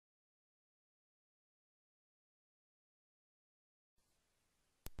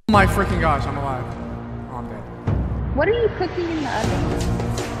my freaking gosh, I'm alive. Oh, I'm dead. What are you cooking in the oven?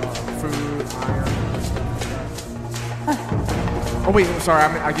 Food, iron. Oh wait, sorry,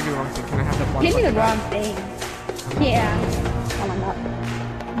 I give you the wrong thing. Can I have that one? Give me the wrong thing. Yeah. Oh my god.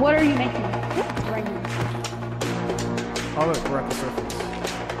 What are you making? It's raining. Oh look, we're at the surface.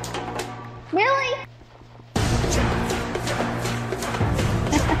 Really?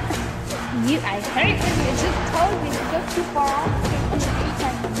 I heard you just told me to go too far off.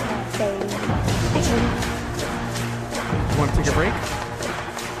 You want to take a break?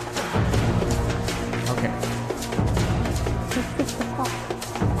 Okay. It's 6 o'clock.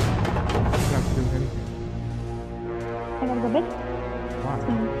 You have to do anything. I gotta go bed. Why?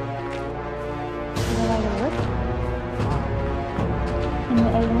 I gotta work. In the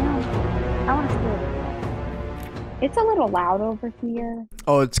AM. I want to sleep. It's a little loud over here.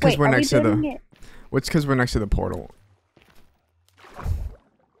 Oh, it's because we're next to the. It? It's because we're next to the portal.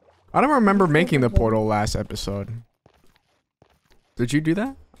 I don't remember making the portal last episode. Did you do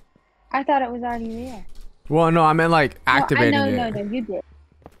that? I thought it was already there. Well, no, I meant like activating it. No, you did.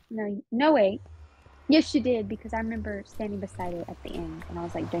 No, wait. Yes, you did, because I remember standing beside it at the end, and I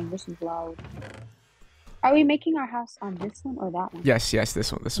was like, dang, this is loud. Are we making our house on this one or that one? Yes,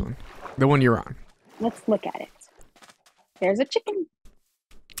 this one. The one you're on. Let's look at it. There's a chicken.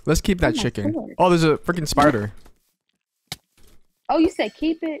 Let's keep that chicken. Oh, there's a freaking spider. Oh, you said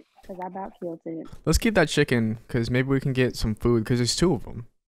keep it? Because I about killed it. Let's keep that chicken, because maybe we can get some food, because there's 2 of them.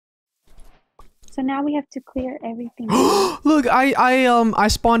 So now we have to clear everything. Look, I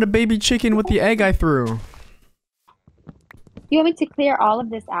spawned a baby chicken with the egg I threw. You want me to clear all of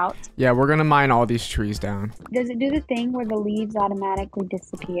this out? Yeah, we're gonna mine all these trees down. Does it do the thing where the leaves automatically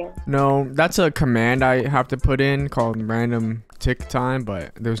disappear? No, that's a command I have to put in called random tick time,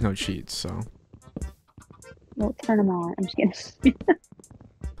 but there's no cheats, so. We'll turn them on. I'm just kidding.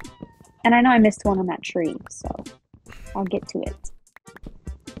 And I know I missed one on that tree, so I'll get to it.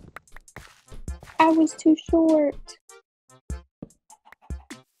 I was too short.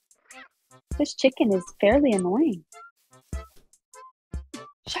 This chicken is fairly annoying.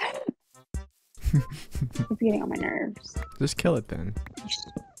 Shut up! It's getting on my nerves. Just kill it then.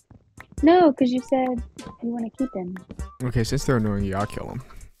 No, because you said you want to keep him. Okay, since they're annoying you, I'll kill them.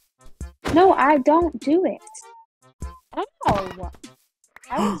 No, I don't do it. Oh,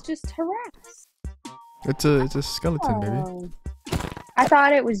 I was just harassed. It's a skeleton, baby. I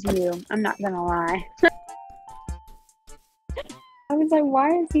thought it was you. I'm not gonna lie. I was like, why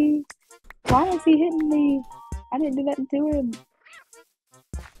is he hitting me? I didn't do that to him.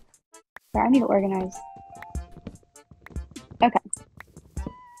 I need to organize. Okay.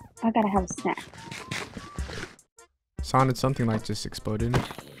 I gotta have a snack. Sounded something like just exploded.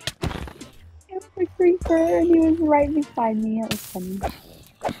 It was a creeper and he was right beside me. It was funny.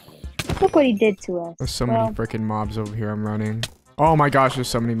 Look what he did to us. There's so many freaking mobs over here. I'm running. Oh my gosh, there's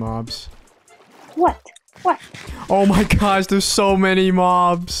so many mobs. What? What? Oh my gosh, there's so many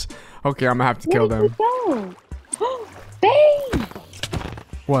mobs. Okay, I'm gonna have to kill them. Where did you go? Babe!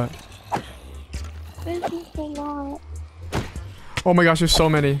 What? This is a lot. Oh my gosh, there's so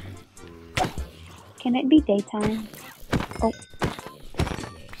many. Can it be daytime? Oh.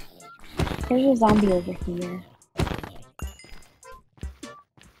 There's a zombie over here.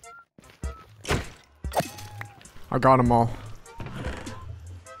 I got them all.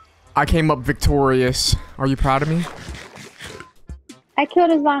 I came up victorious. Are you proud of me? I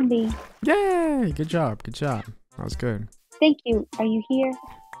killed a zombie. Yay! Good job. Good job. That was good. Thank you. Are you here?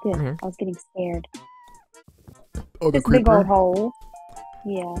 Good. I'm here. I was getting scared. Oh, the This creeper? big old hole.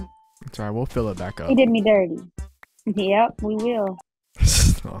 Yeah. It's alright, we'll fill it back up. He did me dirty. Yep, we will.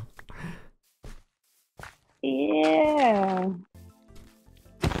 Stop. Yeah.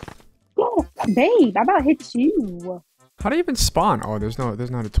 Oh, babe, I about hit you. How do you even spawn? Oh, there's not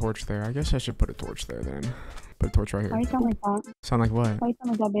a torch there. I guess I should put a torch there then. Put a torch right here. Why you sound like that? Sound like what? Why you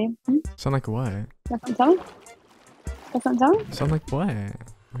sound like that, babe? Hmm? Sound like what? That's what I'm telling? That's what I'm telling? Sound like what?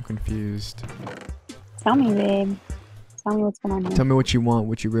 I'm confused. Tell me, babe. Tell me what's going on here. Tell me what you want.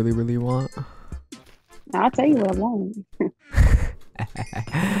 What you really, really want. I'll tell you what I want.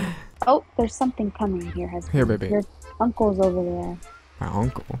 Oh, there's something coming here, husband. Here, baby. Your uncle's over there. My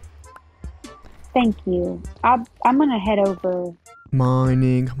uncle. Thank you. I'm gonna head over.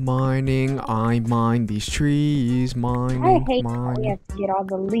 Mining. I mine these trees. Mining. I hate how we have to get all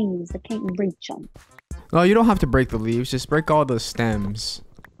the leaves. I can't reach them. No, you don't have to break the leaves. Just break all the stems.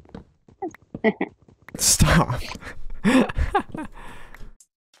 Stop.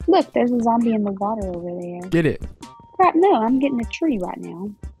 Look, there's a zombie in the water over there. Get it. Crap, no, I'm getting a tree right now.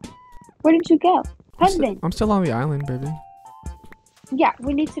 Where did you go? Husband. I'm still on the island, baby. Yeah,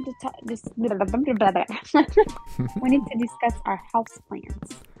 we need to we need to discuss our house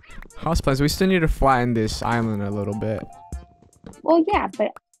plans. House plans. We still need to flatten this island a little bit. Well, yeah,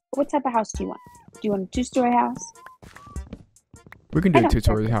 but what type of house do you want? Do you want a two-story house? We can I do a don't care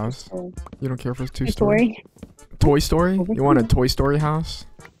two-story for house. two-story. You don't care for a two-story? Two-story? Toy Story? Over You want a here. Toy Story house?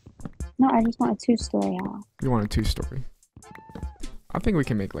 No, I just want a two-story house. You want a two-story? I think we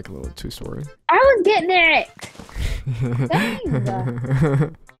can make like a little two-story. I was getting it!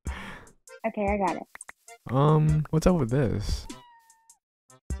 Dang. Okay, I got it. What's up with this?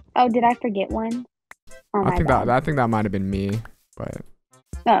 Oh, did I forget one? Oh, I think that might have been me, but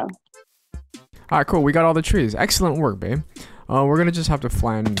Oh. alright, cool. We got all the trees. Excellent work, babe. We're gonna just have to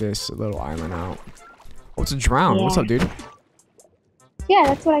flatten this little island out. Oh, it's a drown. Yeah. What's up, dude? Yeah,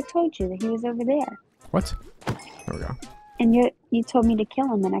 that's what I told you, that he was over there. What? There we go. And you told me to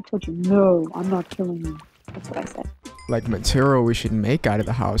kill him, and I told you, no, I'm not killing him. That's what I said. Like material we should make out of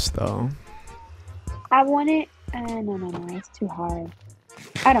the house, though. I want it. No, it's too hard.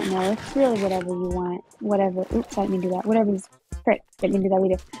 I don't know. It's really whatever you want. Whatever. Oops, I didn't mean to do that. Whatever's frick. Didn't mean to do that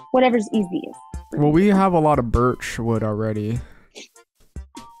either. Whatever's easiest. Well, we have a lot of birch wood already.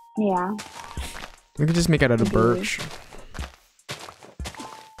 Yeah. We can just make it out of birch.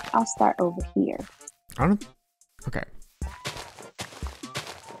 I'll start over here. I don't. Okay.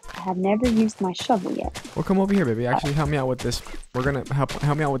 I have never used my shovel yet. Well, come over here, baby. Actually, help me out with this. We're gonna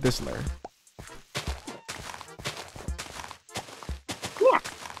help me out with this layer. Yeah.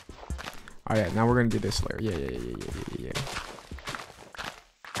 Oh yeah. Now we're gonna do this layer. Yeah.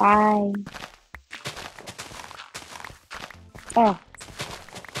 Bye. Oh.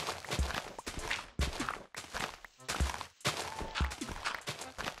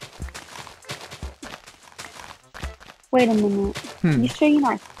 Wait a minute. You sure you're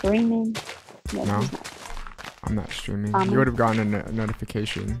not streaming? No. I'm not streaming. You You would have gotten a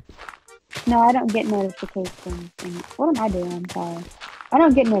notification. No, I don't get notifications. What am I doing? I'm sorry. I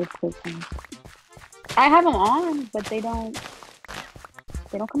don't get notifications. I have them on, but they don't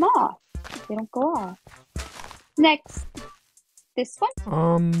come off. They don't go off. Next. This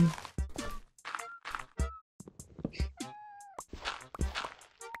one?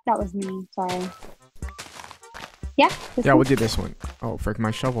 That was me. Sorry. Yeah? Yeah, we'll do this one. Oh, frick,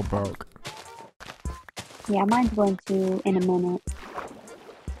 my shovel broke. Yeah, mine's going to in a minute.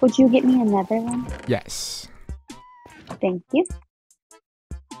 Would you get me another one? Yes. Thank you.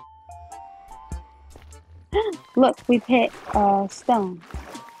 Look, we've hit stone.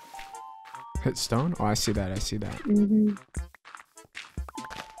 Hit stone? Oh, I see that. Mm-hmm.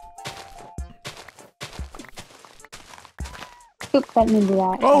 Oops, I didn't mean to do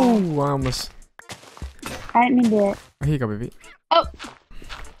that. Oh, I almost. I didn't mean to do it. Here you go, baby. Oh.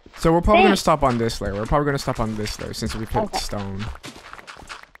 So we're probably gonna stop on this layer. Since we've hit stone.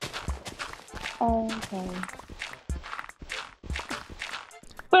 Okay.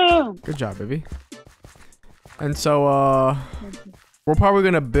 Boom. Good job, baby. And so, we're probably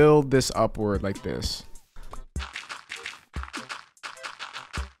gonna build this upward like this.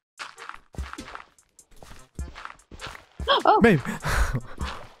 Oh. Babe.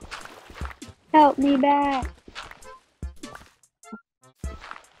 Help me back.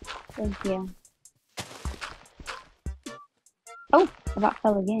 Thank you. Oh, I about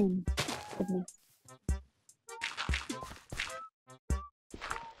fell again. Goodness.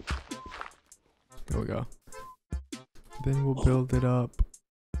 There we go. Then we'll build it up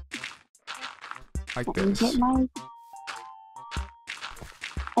like this. I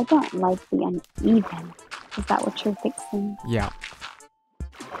don't like the uneven. Is that what you're fixing? Yeah.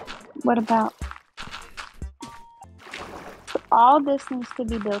 What about... all this needs to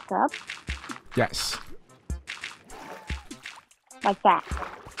be built up? Yes. Like that?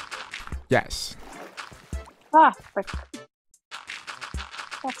 Yes. Ah, frick.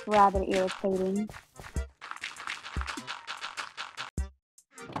 That's rather irritating.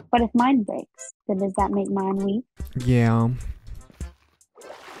 But if mine breaks, then does that make mine weak? Yeah.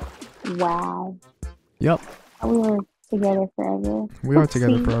 Wow. Yep. We were together forever. We are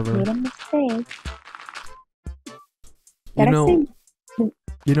together forever. Made a mistake.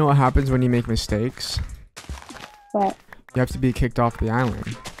 You know what happens when you make mistakes? What? You have to be kicked off the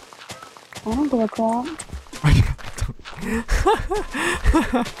island. I don't give a crap.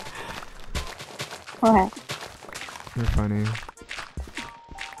 What? You're funny.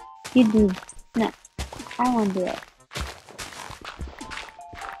 You do. No. I won't do it.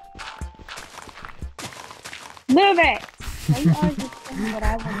 Move it! Why you always just saying what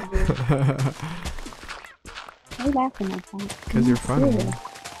I want to do? Why are you laughing like that? Because you're funny.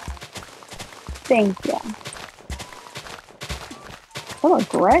 Thank you. So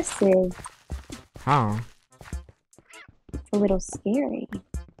aggressive. How? It's a little scary.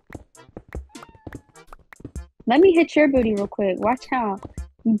 Let me hit your booty real quick. Watch out.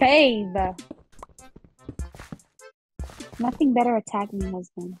 Babe. Nothing better attack me,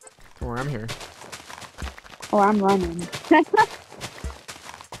 husband. Don't worry, I'm here. Or I'm running.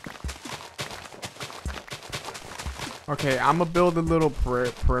 Okay, I'm gonna build a little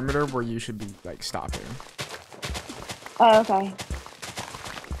perimeter where you should be like stopping. Oh, okay.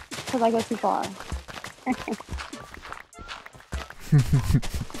 Because I go too far.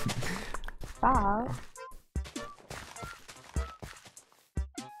 Stop.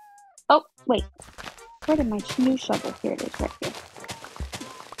 Oh, wait. Where did my new shovel? Here it is, right here.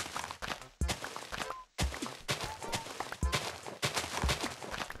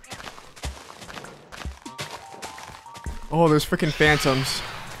 Oh, there's freaking phantoms.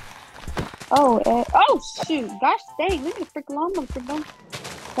 Oh, oh shoot! Gosh dang! Leave me the freaking alone, motherfucker.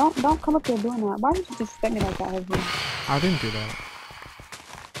 Don't come up here doing that. Why would you just set me like that, husband? I didn't do that.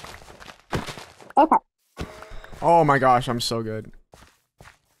 Okay. Oh my gosh, I'm so good.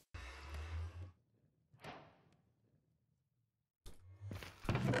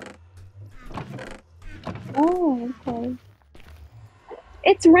 Oh, okay.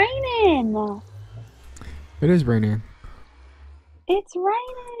 It's raining. It is raining. It's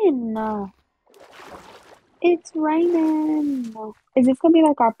raining. It's raining. Is this gonna be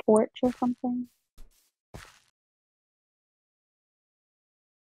like our porch or something?